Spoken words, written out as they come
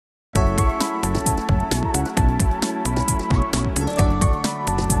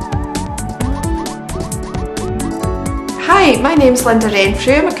Hi, my name's Linda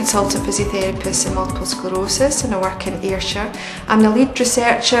Renfrew. I'm a consultant physiotherapist in multiple sclerosis and I work in Ayrshire. I'm the lead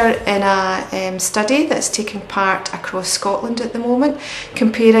researcher in a study that's taking part across Scotland at the moment,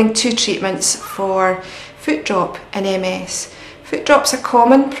 comparing two treatments for foot drop in MS. Foot drop's a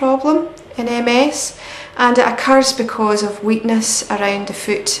common problem in MS and it occurs because of weakness around the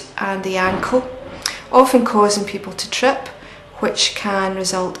foot and the ankle, often causing people to trip, which can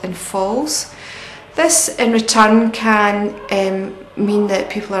result in falls. This in return can mean that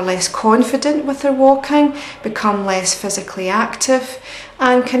people are less confident with their walking, become less physically active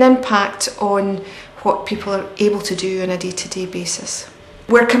and can impact on what people are able to do on a day-to-day basis.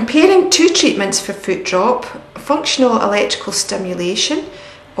 We're comparing two treatments for foot drop, functional electrical stimulation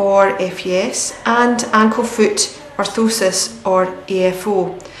or FES and ankle foot orthosis or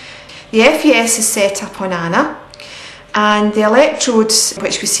AFO. The FES is set up on ANA. And the electrodes,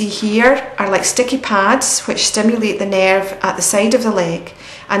 which we see here, are like sticky pads which stimulate the nerve at the side of the leg,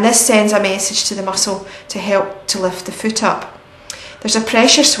 and this sends a message to the muscle to help to lift the foot up. There's a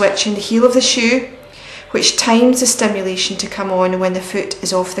pressure switch in the heel of the shoe which times the stimulation to come on when the foot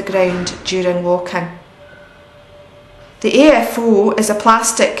is off the ground during walking. The AFO is a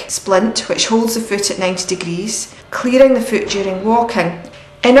plastic splint which holds the foot at 90 degrees, clearing the foot during walking.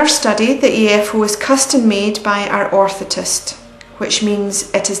 In our study, the AFO is custom made by our orthotist, which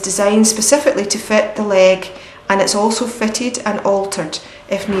means it is designed specifically to fit the leg, and it's also fitted and altered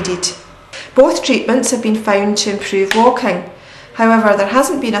if needed. Both treatments have been found to improve walking. However, there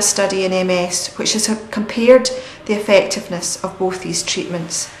hasn't been a study in MS which has compared the effectiveness of both these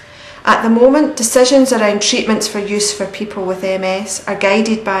treatments. At the moment, decisions around treatments for use for people with MS are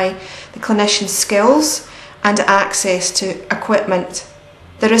guided by the clinician's skills and access to equipment.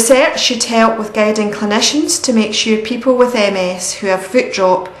 The research should help with guiding clinicians to make sure people with MS who have foot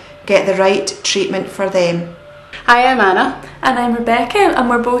drop get the right treatment for them. Hi, I'm Anna. And I'm Rebecca, and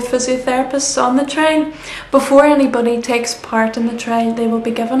we're both physiotherapists on the trial. Before anybody takes part in the trial, they will be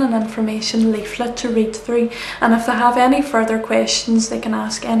given an information leaflet to read through, and if they have any further questions, they can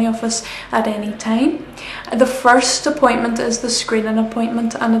ask any of us at any time. The first appointment is the screening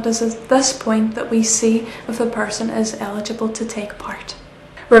appointment, and it is at this point that we see if the person is eligible to take part.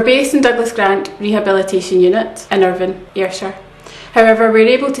 We're based in Douglas Grant Rehabilitation Unit in Irvine, Ayrshire. However, we're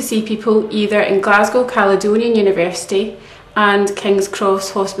able to see people either in Glasgow Caledonian University and King's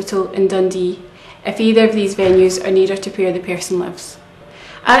Cross Hospital in Dundee, if either of these venues are nearer to where the person lives.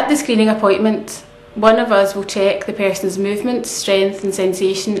 At the screening appointment, one of us will check the person's movement, strength and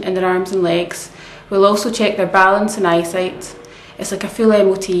sensation in their arms and legs. We'll also check their balance and eyesight. It's like a full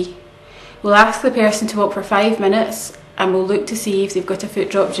MOT. We'll ask the person to walk for 5 minutes and we'll look to see if they've got a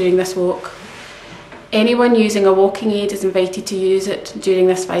foot drop during this walk. Anyone using a walking aid is invited to use it during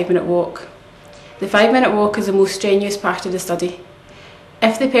this 5-minute walk. The 5-minute walk is the most strenuous part of the study.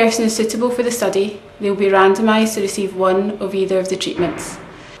 If the person is suitable for the study, they will be randomised to receive one of either of the treatments.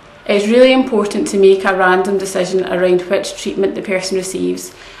 It is really important to make a random decision around which treatment the person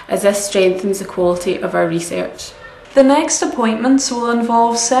receives, as this strengthens the quality of our research. The next appointments will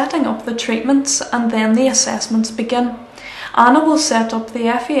involve setting up the treatments and then the assessments begin. Anna will set up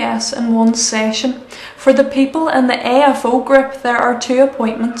the FES in one session. For the people in the AFO group, there are 2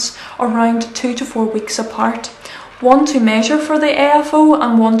 appointments around 2 to 4 weeks apart. One to measure for the AFO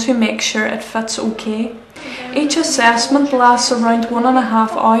and one to make sure it fits okay. Each assessment lasts around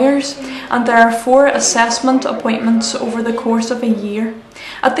 1.5 hours and there are 4 assessment appointments over the course of a year.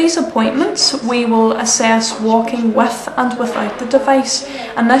 At these appointments we will assess walking with and without the device,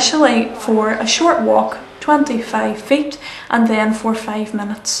 initially for a short walk, 25 feet, and then for 5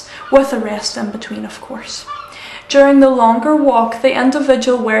 minutes, with a rest in between of course. During the longer walk, the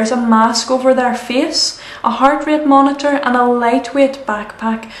individual wears a mask over their face, a heart rate monitor and a lightweight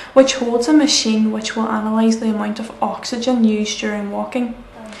backpack which holds a machine which will analyse the amount of oxygen used during walking.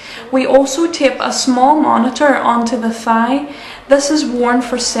 We also tape a small monitor onto the thigh. This is worn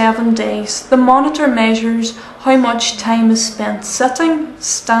for 7 days. The monitor measures how much time is spent sitting,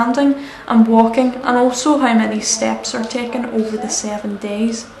 standing and walking, and also how many steps are taken over the 7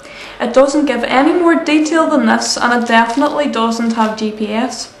 days. It doesn't give any more detail than this, and it definitely doesn't have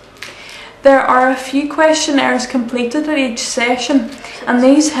GPS. There are a few questionnaires completed at each session, and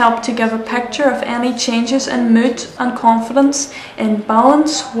these help to give a picture of any changes in mood and confidence in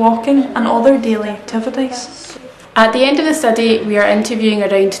balance, walking and other daily activities. At the end of the study, we are interviewing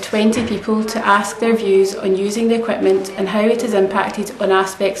around 20 people to ask their views on using the equipment and how it has impacted on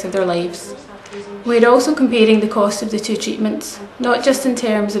aspects of their lives. We're also comparing the cost of the 2 treatments, not just in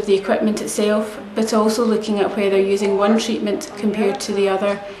terms of the equipment itself, but also looking at whether using one treatment compared to the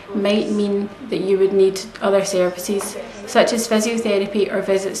other might mean that you would need other services, such as physiotherapy or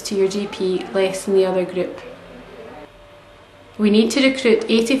visits to your GP, less than the other group. We need to recruit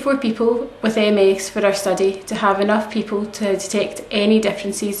 84 people with MS for our study to have enough people to detect any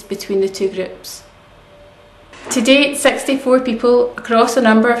differences between the two groups. To date, 64 people across a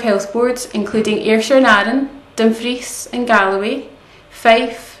number of health boards, including Ayrshire and Arran, Dumfries and Galloway,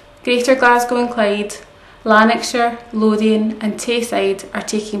 Fife, Greater Glasgow and Clyde, Lanarkshire, Lothian and Tayside are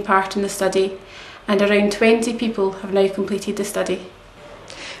taking part in the study, and around 20 people have now completed the study.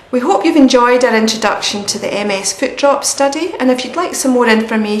 We hope you've enjoyed our introduction to the MS foot drop study, and if you'd like some more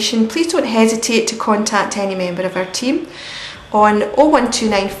information, please don't hesitate to contact any member of our team on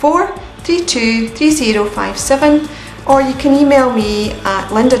 01294 323057, or you can email me at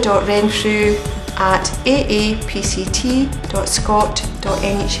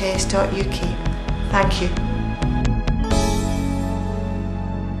linda.renfrew@aapct.scot.nhs.uk. Thank you.